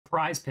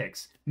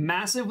PrizePicks,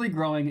 massively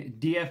growing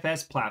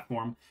DFS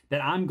platform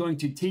that I'm going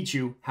to teach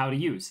you how to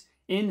use.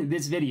 In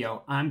this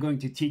video, I'm going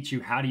to teach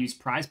you how to use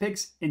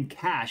PrizePicks in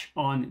cash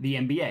on the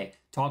NBA,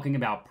 talking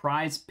about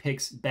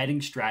PrizePicks betting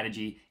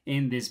strategy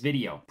in this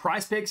video.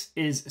 PrizePicks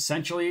is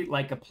essentially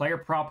like a player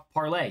prop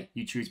parlay.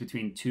 You choose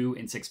between 2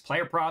 and 6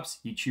 player props.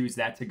 You choose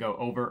that to go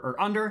over or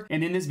under.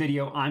 And in this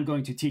video, I'm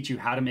going to teach you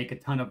how to make a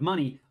ton of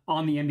money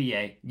on the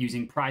NBA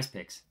using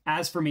PrizePicks.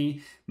 As for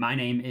me, my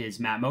name is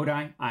Matt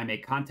Modi. I'm a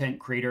content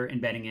creator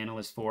and betting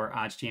analyst for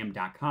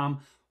OddsJam.com.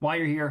 While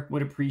you're here,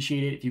 would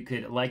appreciate it if you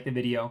could like the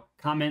video,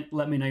 comment,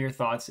 let me know your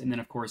thoughts, and then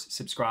of course,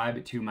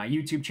 subscribe to my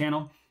YouTube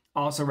channel.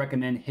 Also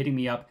recommend hitting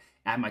me up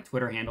at my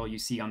Twitter handle you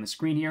see on the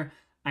screen here.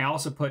 I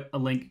also put a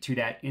link to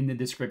that in the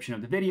description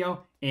of the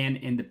video and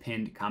in the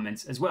pinned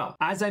comments as well.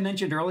 As I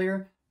mentioned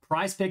earlier,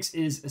 PrizePicks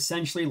is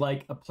essentially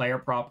like a player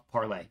prop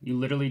parlay. You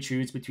literally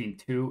choose between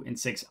 2 and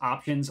 6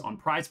 options on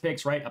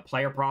PrizePicks, right? A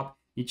player prop.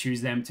 You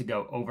choose them to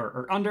go over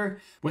or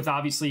under, with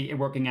obviously it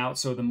working out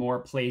so the more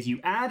plays you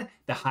add,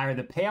 the higher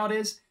the payout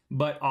is,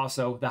 but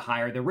also the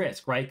higher the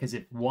risk, right? Because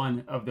if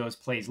one of those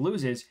plays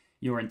loses,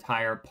 your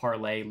entire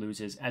parlay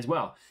loses as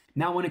well.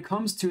 Now, when it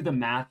comes to the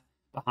math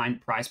behind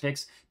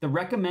PrizePicks, the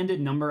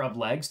recommended number of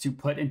legs to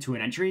put into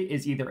an entry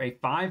is either a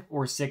 5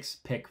 or 6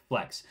 pick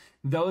flex.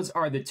 Those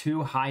are the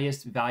two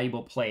highest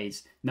valuable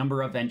plays,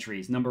 number of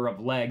entries, number of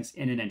legs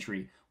in an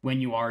entry when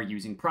you are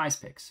using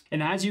PrizePicks.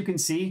 And as you can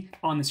see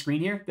on the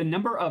screen here, the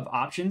number of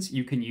options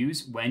you can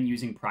use when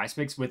using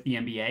PrizePicks with the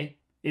NBA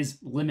is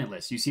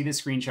limitless. You see the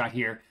screenshot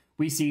here.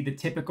 We see the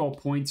typical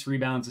points,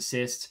 rebounds,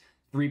 assists,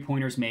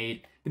 three-pointers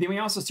made, but then we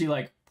also see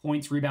like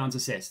points, rebounds,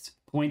 assists,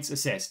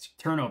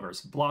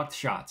 turnovers, blocked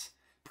shots.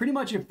 Pretty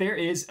much if there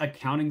is a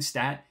counting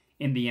stat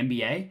in the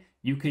NBA,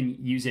 you can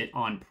use it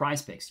on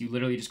PrizePicks. You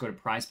literally just go to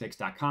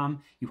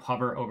prizepicks.com, you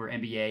hover over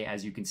NBA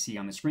as you can see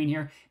on the screen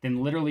here,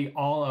 then literally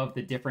all of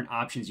the different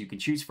options you can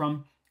choose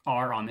from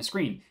are on the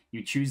screen.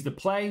 You choose the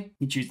play,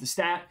 you choose the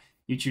stat,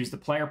 you choose the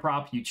player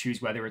prop, you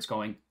choose whether it's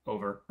going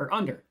over or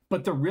under.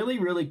 But the really,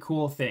 really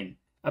cool thing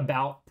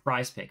about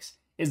PrizePicks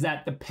is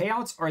that the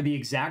payouts are the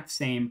exact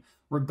same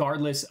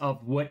regardless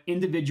of what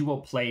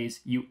individual plays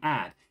you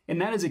add. And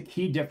that is a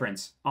key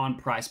difference on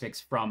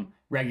PrizePicks from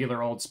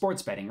regular old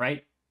sports betting,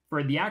 right?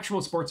 For the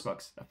actual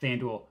sportsbooks, a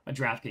FanDuel, a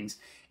DraftKings,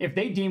 if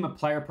they deem a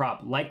player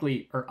prop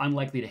likely or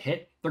unlikely to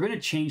hit, they're going to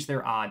change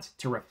their odds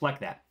to reflect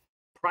that.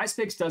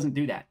 PrizePicks doesn't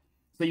do that.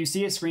 So you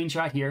see a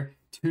screenshot here,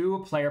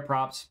 2 player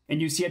props,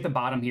 and you see at the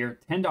bottom here,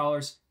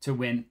 $10 to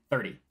win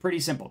 30. Pretty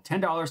simple,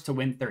 $10 to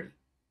win 30.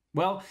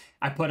 Well,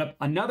 I put up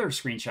another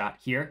screenshot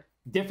here,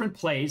 different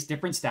plays,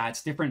 different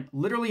stats, different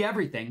literally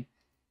everything,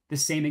 the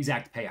same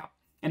exact payout.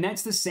 And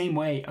that's the same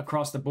way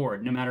across the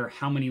board. No matter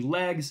how many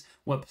legs,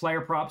 what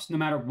player props, no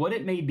matter what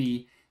it may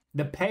be,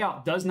 the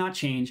payout does not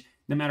change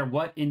no matter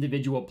what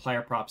individual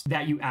player props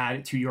that you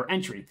add to your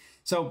entry.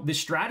 So the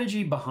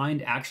strategy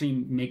behind actually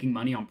making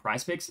money on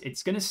PrizePicks,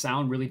 it's going to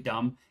sound really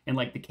dumb and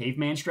like the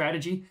caveman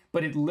strategy,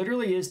 but it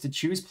literally is to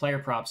choose player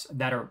props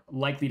that are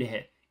likely to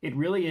hit. It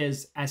really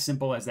is as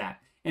simple as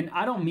that. And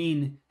I don't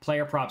mean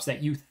player props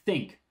that you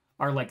think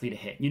are likely to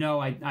hit. You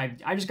know, I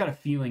just got a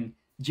feeling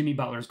Jimmy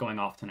Butler's going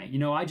off tonight. You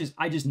know, I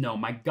just know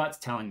my gut's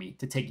telling me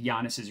to take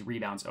Giannis's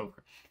rebounds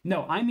over.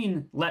 No, I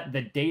mean, let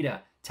the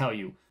data tell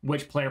you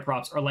which player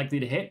props are likely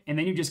to hit, and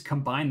then you just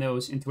combine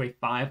those into a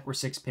 5 or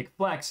 6 pick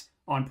flex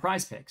on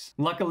PrizePicks.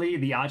 Luckily,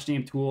 the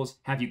OddsJam tools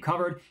have you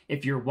covered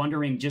if you're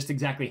wondering just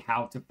exactly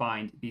how to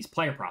find these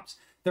player props.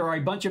 There are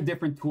a bunch of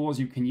different tools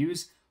you can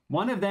use,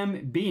 one of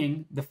them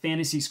being the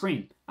fantasy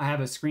screen. I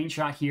have a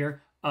screenshot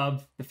here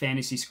of the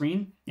fantasy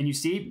screen, and you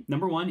see,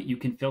 number one, you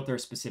can filter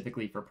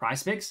specifically for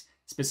PrizePicks,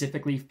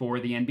 specifically for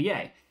the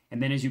NBA.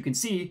 And then as you can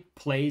see,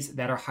 plays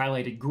that are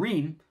highlighted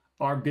green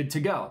are good to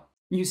go.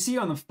 You see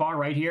on the far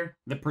right here,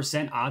 the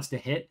 % odds to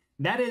hit.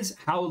 That is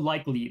how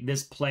likely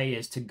this play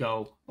is to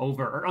go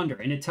over or under.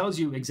 And it tells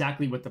you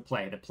exactly what the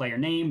player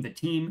name, the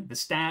team, the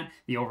stat,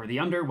 the over, the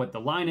under, what the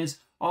line is,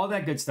 all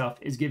that good stuff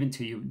is given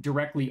to you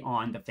directly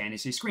on the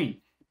fantasy screen.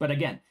 But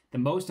again, the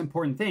most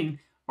important thing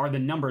are the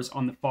numbers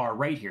on the far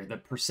right here, the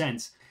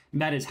 %.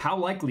 That is how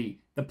likely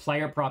the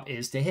player prop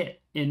is to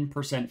hit in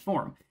 %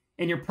 form.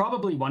 And you're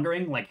probably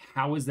wondering, like,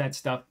 how is that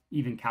stuff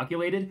even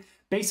calculated?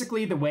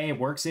 Basically, the way it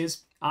works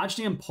is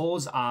OddsJam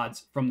pulls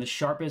odds from the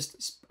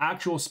sharpest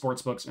actual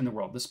sportsbooks in the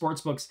world, the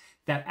sportsbooks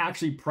that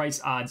actually price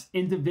odds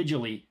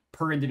individually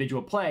per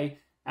individual play,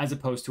 as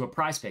opposed to a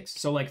PrizePicks.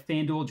 So like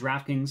FanDuel,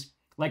 DraftKings,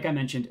 like I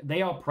mentioned,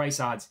 they all price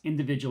odds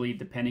individually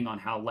depending on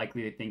how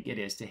likely they think it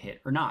is to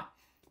hit or not.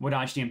 What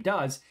OddsJam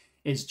does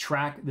is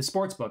track the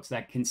sportsbooks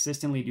that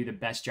consistently do the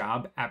best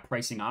job at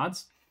pricing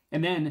odds,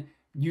 and then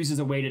uses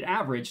a weighted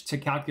average to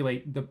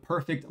calculate the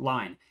perfect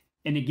line.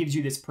 And it gives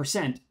you this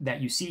 %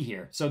 that you see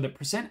here. So the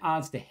 %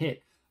 odds to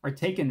hit are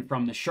taken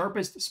from the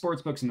sharpest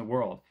sportsbooks in the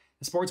world,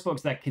 the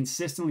sportsbooks that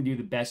consistently do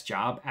the best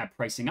job at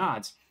pricing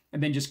odds,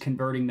 and then just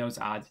converting those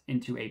odds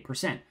into a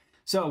 %.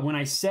 So when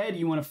I said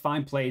you want to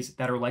find plays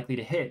that are likely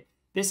to hit,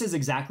 this is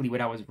exactly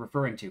what I was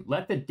referring to.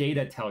 Let the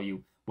data tell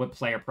you what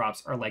player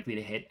props are likely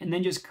to hit, and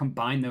then just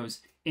combine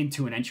those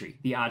into an entry.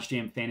 The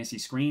OddsJam fantasy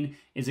screen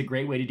is a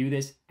great way to do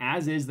this,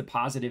 as is the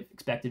positive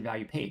expected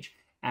value page.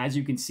 As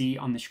you can see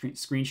on the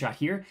screenshot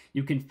here,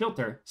 you can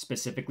filter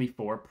specifically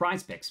for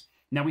PrizePicks.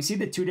 Now we see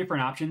the two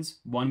different options.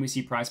 One, we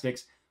see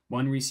PrizePicks.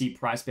 One, we see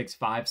PrizePicks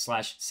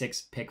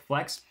 5/6 pick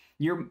flex.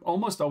 You're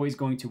almost always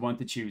going to want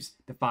to choose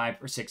the 5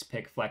 or 6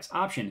 pick flex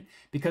option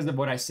because of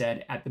what I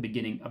said at the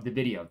beginning of the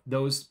video.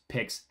 Those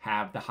picks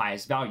have the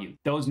highest value.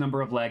 Those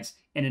number of legs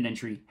in an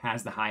entry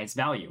has the highest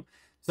value.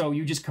 So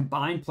you just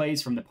combine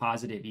plays from the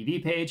positive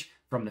EV page,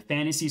 from the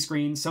fantasy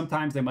screen.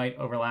 Sometimes they might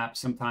overlap,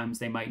 sometimes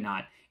they might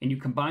not. And you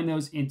combine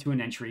those into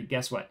an entry.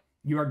 Guess what?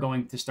 You are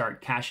going to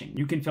start cashing.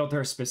 You can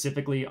filter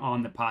specifically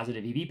on the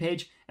positive EV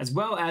page, as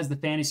well as the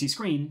fantasy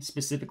screen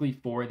specifically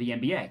for the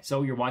NBA.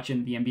 So you're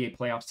watching the NBA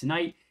playoffs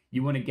tonight.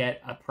 You want to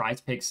get a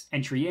PrizePicks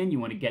entry in. You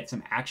want to get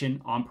some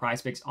action on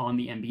PrizePicks on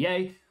the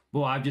NBA.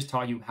 Well, I've just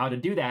taught you how to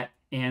do that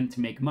and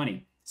to make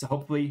money. So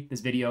hopefully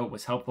this video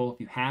was helpful.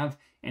 If you have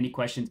any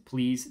questions,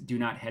 please do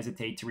not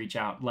hesitate to reach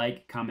out,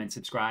 like, comment,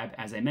 subscribe,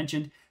 as I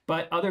mentioned.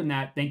 But other than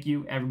that, thank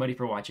you everybody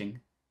for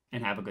watching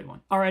and have a good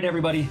one. All right,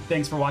 everybody,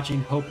 thanks for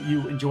watching. Hope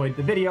you enjoyed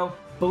the video.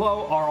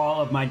 Below are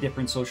all of my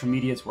different social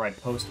medias where I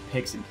post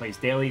picks and plays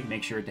daily.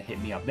 Make sure to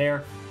hit me up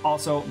there.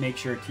 Also, make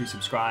sure to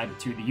subscribe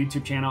to the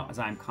YouTube channel as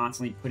I'm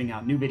constantly putting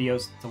out new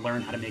videos to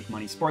learn how to make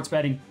money sports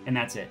betting. And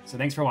that's it. So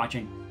thanks for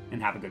watching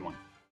and have a good one.